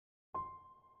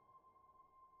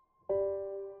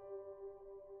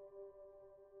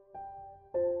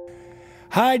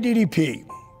Hi, DDP.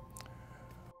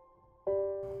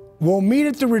 We'll meet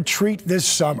at the retreat this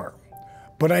summer,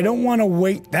 but I don't want to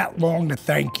wait that long to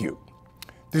thank you.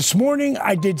 This morning,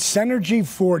 I did Synergy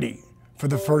 40 for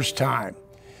the first time.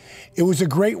 It was a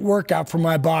great workout for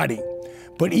my body,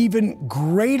 but even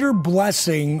greater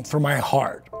blessing for my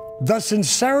heart. The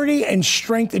sincerity and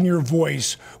strength in your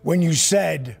voice when you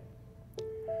said,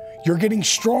 "You're getting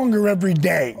stronger every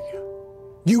day.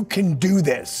 You can do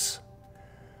this,"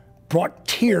 brought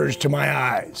tears to my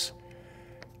eyes.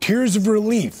 Tears of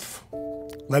relief.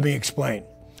 Let me explain.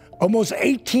 Almost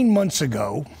 18 months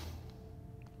ago,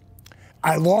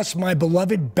 I lost my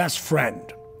beloved best friend,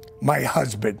 my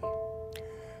husband,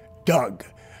 Doug,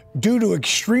 due to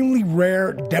extremely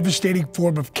rare, devastating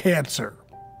form of cancer.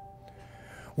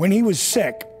 When he was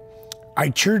sick, I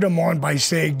cheered him on by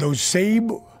saying those same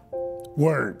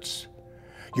words.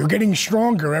 "You're getting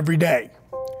stronger every day.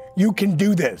 You can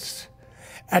do this."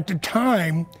 At the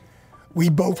time, we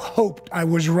both hoped I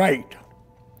was right.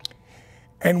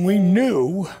 And we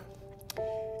knew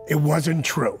it wasn't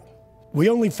true. We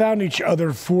only found each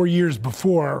other 4 years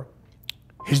before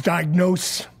his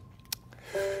diagnosis,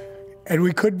 and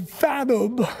we couldn't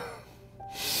fathom.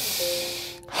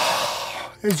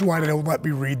 This is why they don't let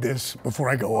me read this before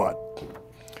I go on.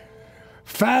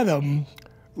 Fathom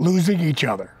losing each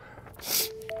other.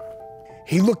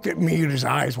 He looked at me in his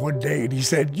eyes one day and he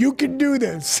said, "You can do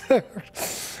this.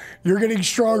 You're getting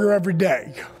stronger every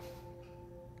day."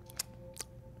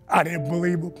 I didn't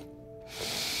believe him.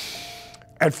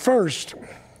 At first,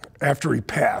 after he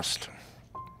passed,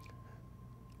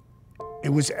 it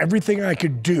was everything I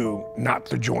could do not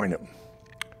to join him.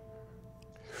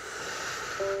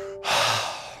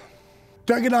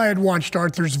 Doug and I had watched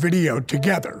Arthur's video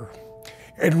together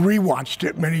and rewatched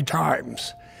it many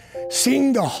times.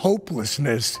 Seeing the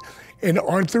hopelessness in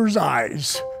Arthur's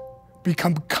eyes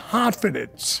become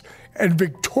confidence and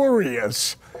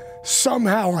victorious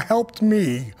somehow helped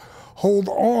me hold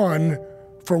on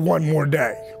for one more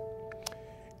day,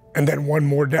 and then one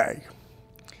more day,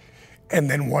 and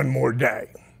then one more day,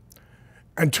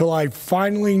 until I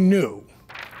finally knew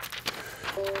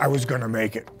I was gonna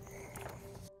make it.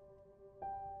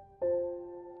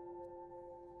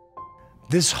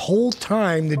 This whole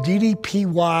time, the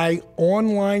DDPY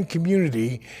online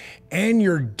community and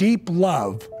your deep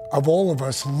love of all of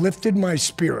us lifted my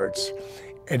spirits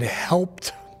and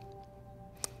helped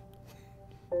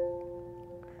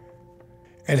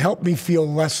me feel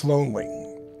less lonely.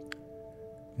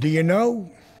 Do you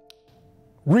know,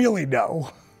 really know,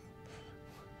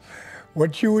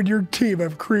 what you and your team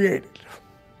have created?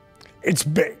 It's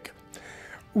big,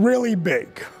 really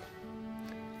big,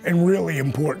 and really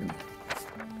important.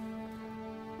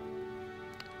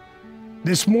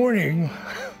 This morning,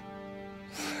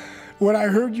 when I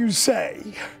heard you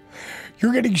say,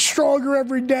 "You're getting stronger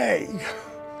every day,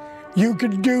 you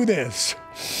can do this,"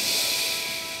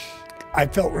 I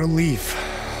felt relief,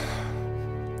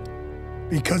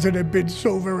 because it had been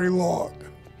so very long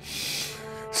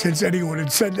since anyone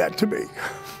had said that to me.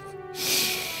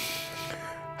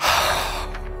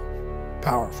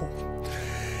 Powerful.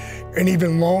 And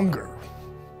even longer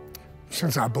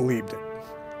since I believed it.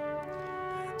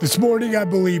 This morning, I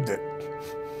believed it.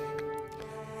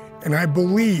 And I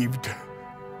believed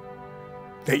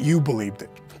that you believed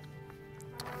it.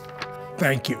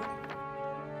 Thank you.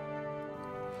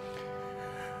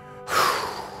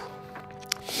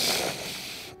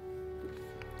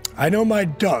 I know my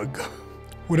Doug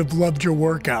would have loved your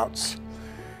workouts,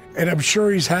 and I'm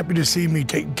sure he's happy to see me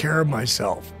taking care of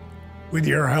myself with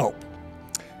your help.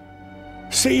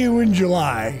 See you in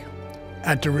July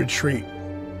at the retreat.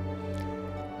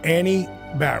 Annie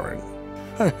Barron.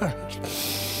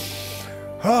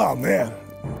 Oh, man.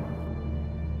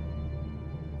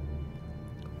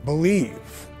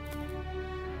 Believe.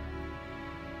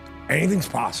 Anything's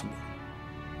possible.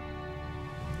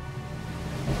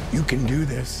 You can do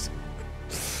this.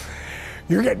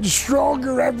 You're getting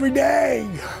stronger every day.